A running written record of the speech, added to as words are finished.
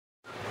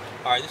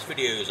Alright, this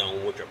video is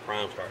on what your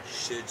prime start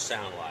should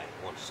sound like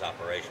once it's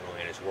operational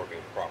and it's working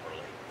properly.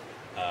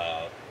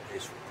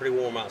 It's pretty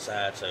warm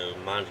outside, so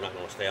mine's not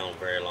going to stay on a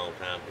very long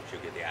time, but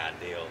you'll get the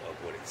idea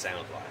of what it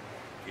sounds like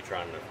if you're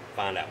trying to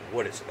find out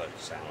what it's supposed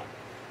to sound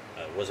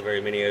like. Wasn't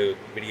very many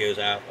videos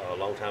out a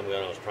long time ago,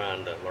 and I was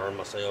trying to learn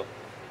myself,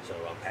 so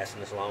I'm passing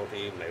this along to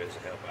you. Maybe this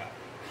will help out.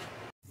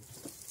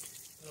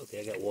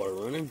 Okay, I got water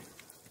running.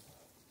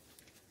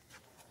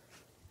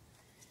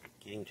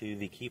 Getting to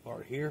the key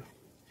part here.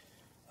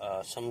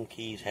 Some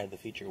keys have the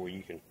feature where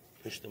you can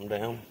push them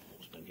down.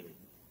 So I'm going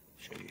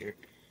to show you here.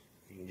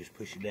 You can just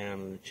push it down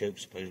and the choke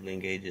supposedly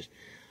engages.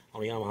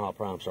 On the Yamaha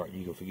Prime Start,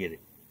 you can forget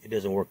it. It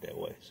doesn't work that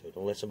way. So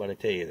don't let somebody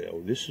tell you that,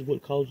 oh, this is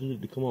what causes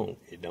it to come on.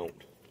 It don't.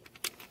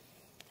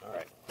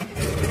 Alright. You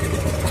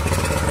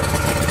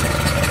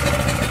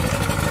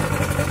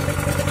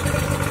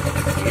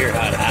hear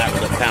how it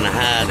idles up kind of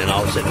high, and then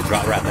all of a sudden it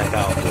drops right back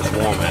off when it's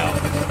warm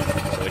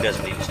out. So it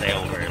doesn't need to stay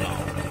on very long.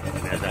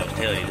 And as I was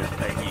telling you,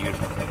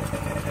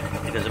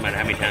 it doesn't matter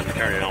how many times you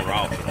turn it on or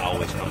off, it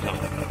always comes on.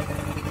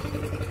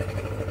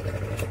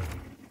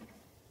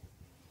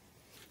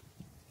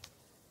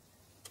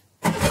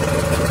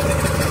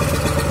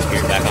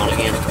 Hear it back on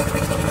again.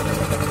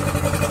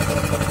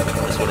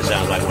 That's what it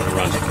sounds like when it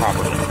runs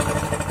properly.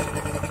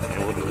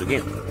 And we'll do it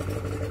again.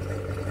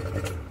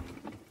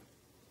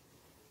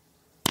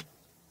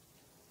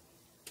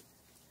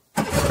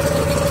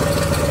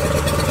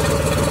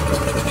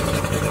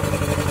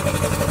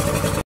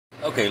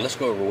 Okay, let's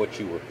go over what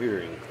you were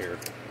hearing here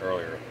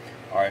earlier.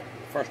 Alright,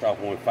 first off,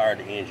 when we fired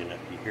the engine up,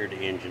 you hear the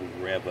engine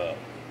rev up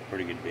a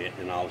pretty good bit,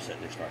 and all of a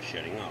sudden it starts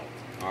shutting off.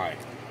 Alright,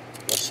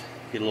 let's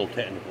get a little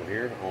technical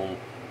here on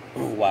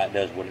why it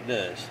does what it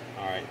does.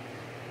 Alright,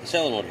 the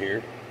solenoid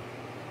here,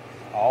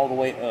 all the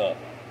way up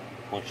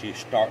once you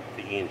start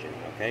the engine,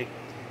 okay?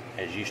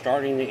 As you're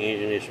starting the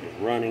engine, it's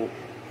running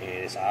and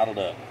it's idled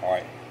up.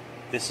 Alright,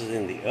 this is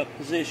in the up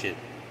position.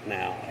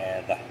 Now,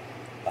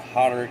 the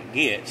hotter it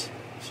gets,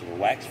 so the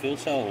wax-filled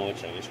solenoid,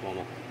 so it's going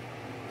to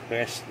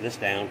press this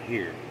down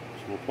here.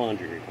 This little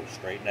plunger here goes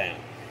straight down.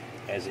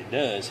 As it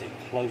does, it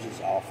closes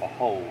off a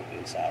hole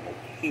inside of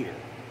here.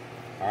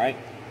 Alright?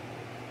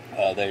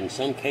 There in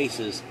some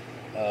cases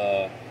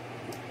where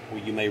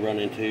you may run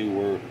into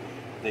where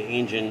the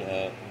engine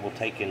will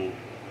take and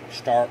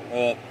start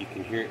up, you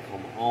can hear it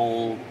come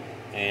on,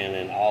 and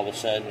then all of a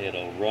sudden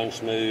it'll run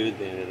smooth,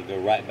 and it'll go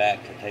right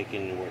back to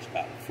taking where it's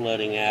about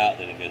flooding out,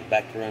 then it goes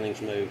back to running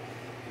smooth.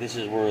 This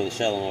is where the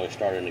solenoid is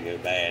starting to go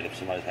bad if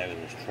somebody's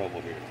having this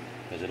trouble here,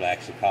 because it'll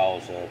actually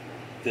cause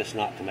this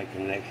not to make a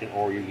connection,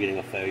 or you're getting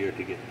a failure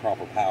to get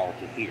proper power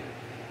to here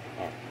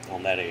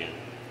on that end.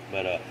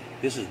 But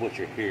this is what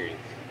you're hearing.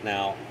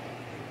 Now,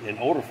 in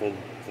order for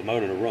the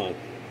motor to run,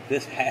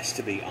 this has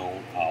to be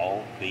on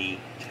all the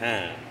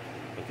time.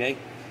 Okay?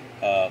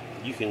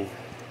 You can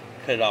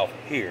cut it off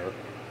here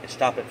and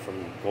stop it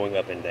from going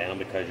up and down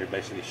because you're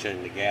basically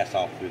shutting the gas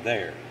off through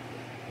there.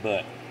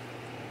 But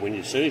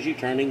as soon as you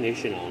turn the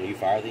ignition on, you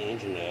fire the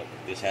engine up,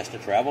 this has to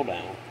travel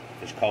down.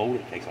 If it's cold,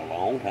 it takes a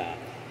long time.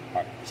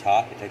 If it's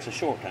hot, it takes a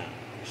short time.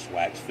 It's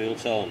wax-filled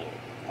solenoid.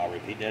 I'll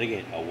repeat that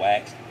again, a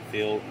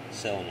wax-filled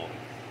solenoid.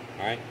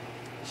 Alright?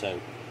 So,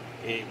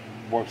 it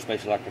works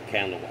basically like a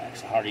candle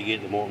wax. The harder you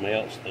get, the more it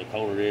melts. The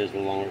colder it is,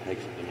 the longer it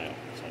takes it to melt.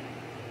 So,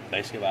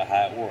 basically about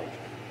how it works.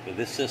 But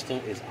this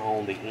system is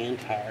on the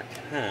entire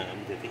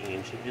time that the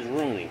engine is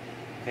running.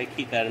 Okay,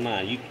 keep that in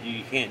mind.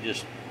 You can't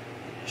just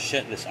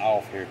shut this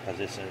off here, because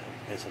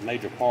it's a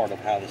major part of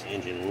how this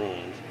engine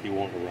runs if you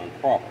want it to run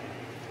properly.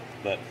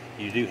 But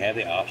you do have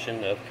the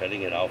option of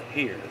cutting it off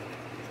here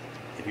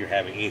if you're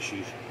having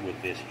issues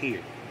with this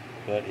here.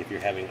 But if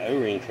you're having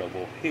O-ring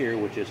trouble here,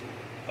 which is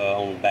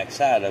on the back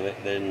side of it,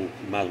 then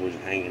you might as well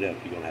just hang it up.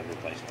 You're going to have to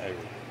replace the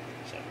O-ring.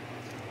 So,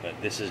 but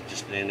this is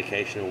just an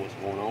indication of what's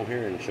going on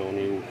here and showing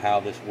you how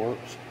this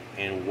works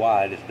and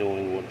why it's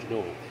doing what it's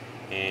doing.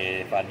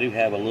 And if I do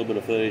have a little bit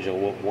of footage of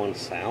what one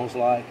sounds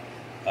like,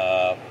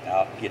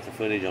 I'll get the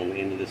footage on the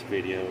end of this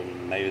video,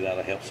 and maybe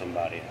that'll help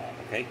somebody out,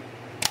 okay?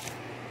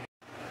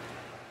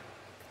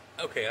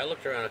 Okay, I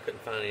looked around, I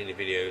couldn't find any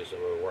videos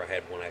where I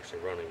had one actually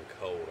running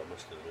cold. I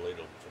must have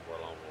deleted them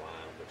somewhere along the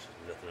line, which is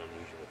nothing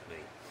unusual with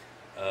me.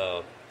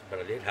 But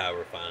I did,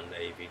 however, find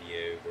a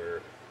video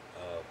where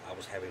I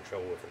was having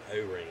trouble with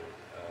an O-ring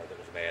that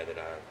was bad that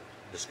I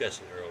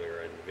discussed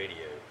earlier in the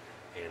video,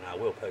 and I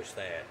will post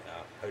that.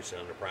 I'll post it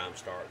under Prime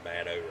Start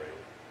Bad O-ring.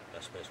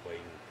 That's the best way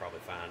you can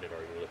probably find it,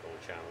 or you can look on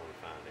the channel and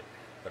find it.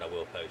 But I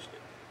will post it.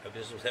 Hope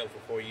this was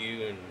helpful for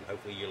you, and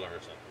hopefully you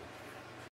learned something.